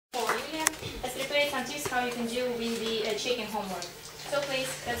how you can deal with the checking homework. So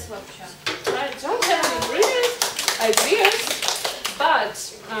please, let's work, Sean. I don't have any brilliant ideas, but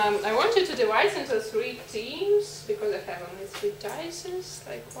I want you to divide into 3 teams because I have only 3 dice,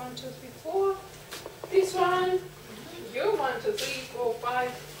 like 1, 2, 3, 4. This one, you 1, 2, 3, 4,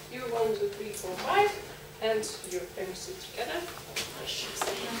 5, you 1, 2, 3, 4, 5, and you can sit together. Yes.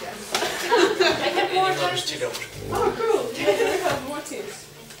 I have more dice. Oh, cool! You have more teams.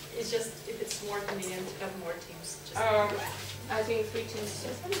 It's just if it's more convenient to have more teams. Just I think 3 teams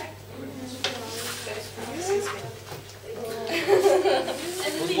is okay.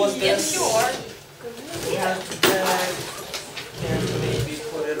 What was this? Yeah. Can maybe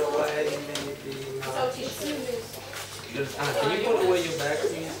put it away, maybe not. Can you put away your bag,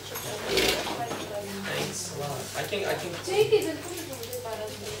 please? Thanks a lot. Take it and put it on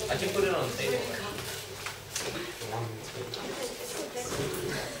the I can put it on the table.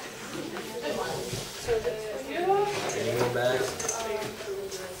 So Any more bags?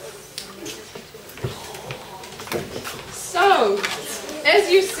 So, as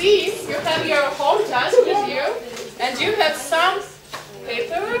you see, you have your home task with you, and you have some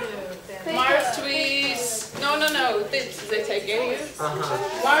paper marked with, no, this that I gave you,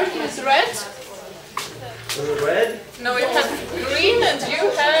 marked with red. Red? No, you have green and you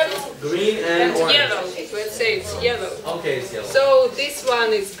have Green and orange. yellow. Let's say it's yellow. Okay, it's yellow. So this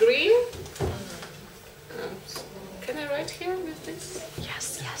one is green. Can I write here with this?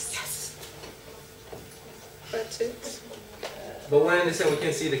 Yes. That's it. But when they say we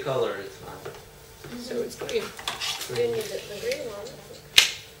can see the color, it's fine. So it's green. Do you need the green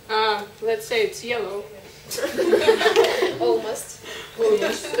one? Let's say it's yellow. Almost.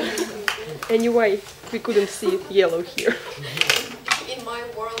 Anyway, we couldn't see it yellow here. In my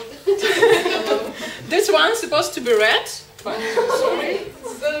world. This one's supposed to be red, but sorry.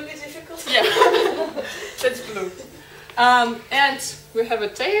 It's gonna be difficult. Yeah, that's blue. And we have a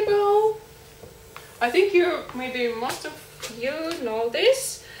table. I think maybe most of you know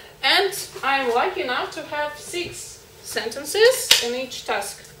this. And I'm lucky enough to have 6 sentences in each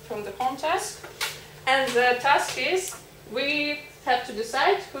task from the home task. And the task is, we have to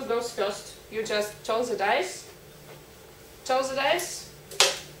decide who goes first. You just toss the dice. Toss the dice.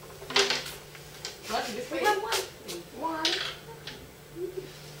 What did you We say? have 1. 1,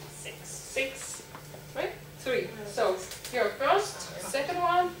 6, right? 3. So you're first, second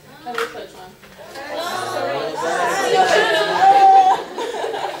one, and the third one.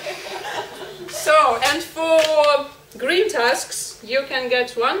 So, and for green tasks, you can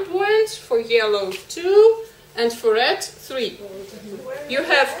get 1 point, for yellow 2, and for red 3. You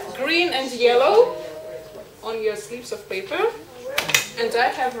have green and yellow on your slips of paper, and I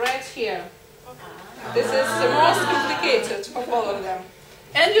have red here. This is the most complicated of all of them.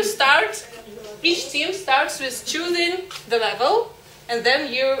 And you start, each team starts with choosing the level, and then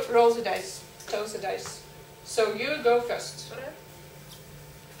you roll the dice, toss the dice. So you go first.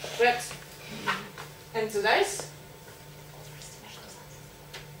 Red. And the dice?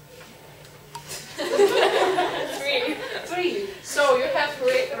 3. So you have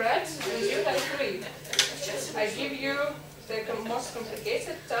red, and you have 3. I give you the most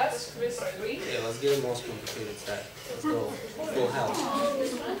complicated task with 3. Yeah, let's get the most complicated task. Let's go. Full house.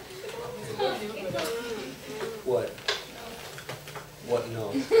 What? What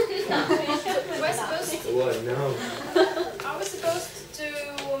no? We're supposed to, What no? are we supposed to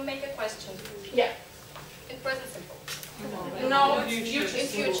make a question? Yeah. In present simple. No, it's future. In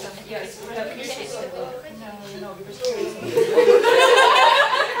future. Yes, we have future simple.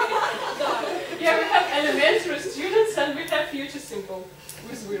 Yeah, we have elementary students and we have future simple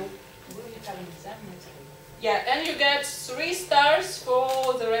with will. Yeah, and you get 3 stars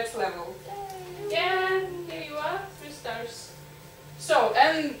for the red level. Yeah, here you are, 3 stars. So,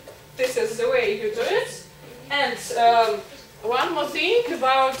 and this is the way you do it. And one more thing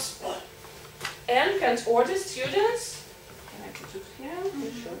about young and older students. Can I put it here?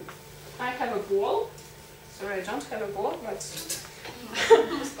 Sure. I have a ball. Sorry, I don't have a ball, but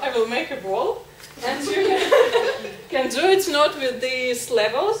I will make a ball. And you can do it not with these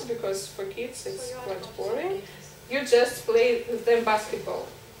levels, because for kids it's quite boring. You just play with them basketball.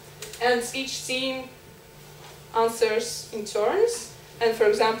 And each team answers in turns. And for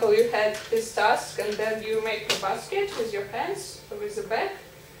example, you had this task, and then you make a basket with your hands, or with the back,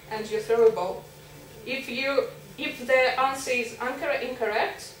 and you throw a ball. If the answer is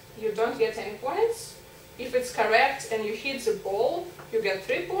incorrect, you don't get any points. If it's correct and you hit the ball, you get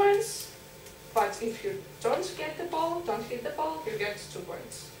 3 points. But if you don't get the ball, don't hit the ball, you get 2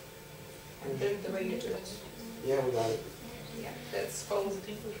 points. And then the way you do it. Yeah, we got it. Yeah, that's called.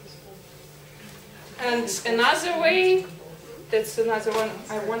 And another way, that's another one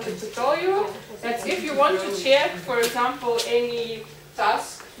I wanted to tell you, that if you want to check, for example, any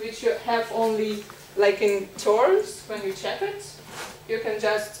task which you have only like in turns when you check it, you can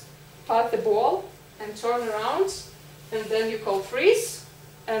just pass the ball and turn around, and then you call freeze,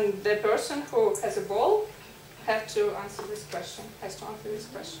 and the person who has a ball has to answer this question.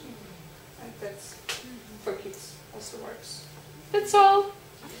 And that's for kids also works. That's all.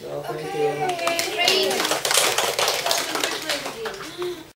 Well, thank you.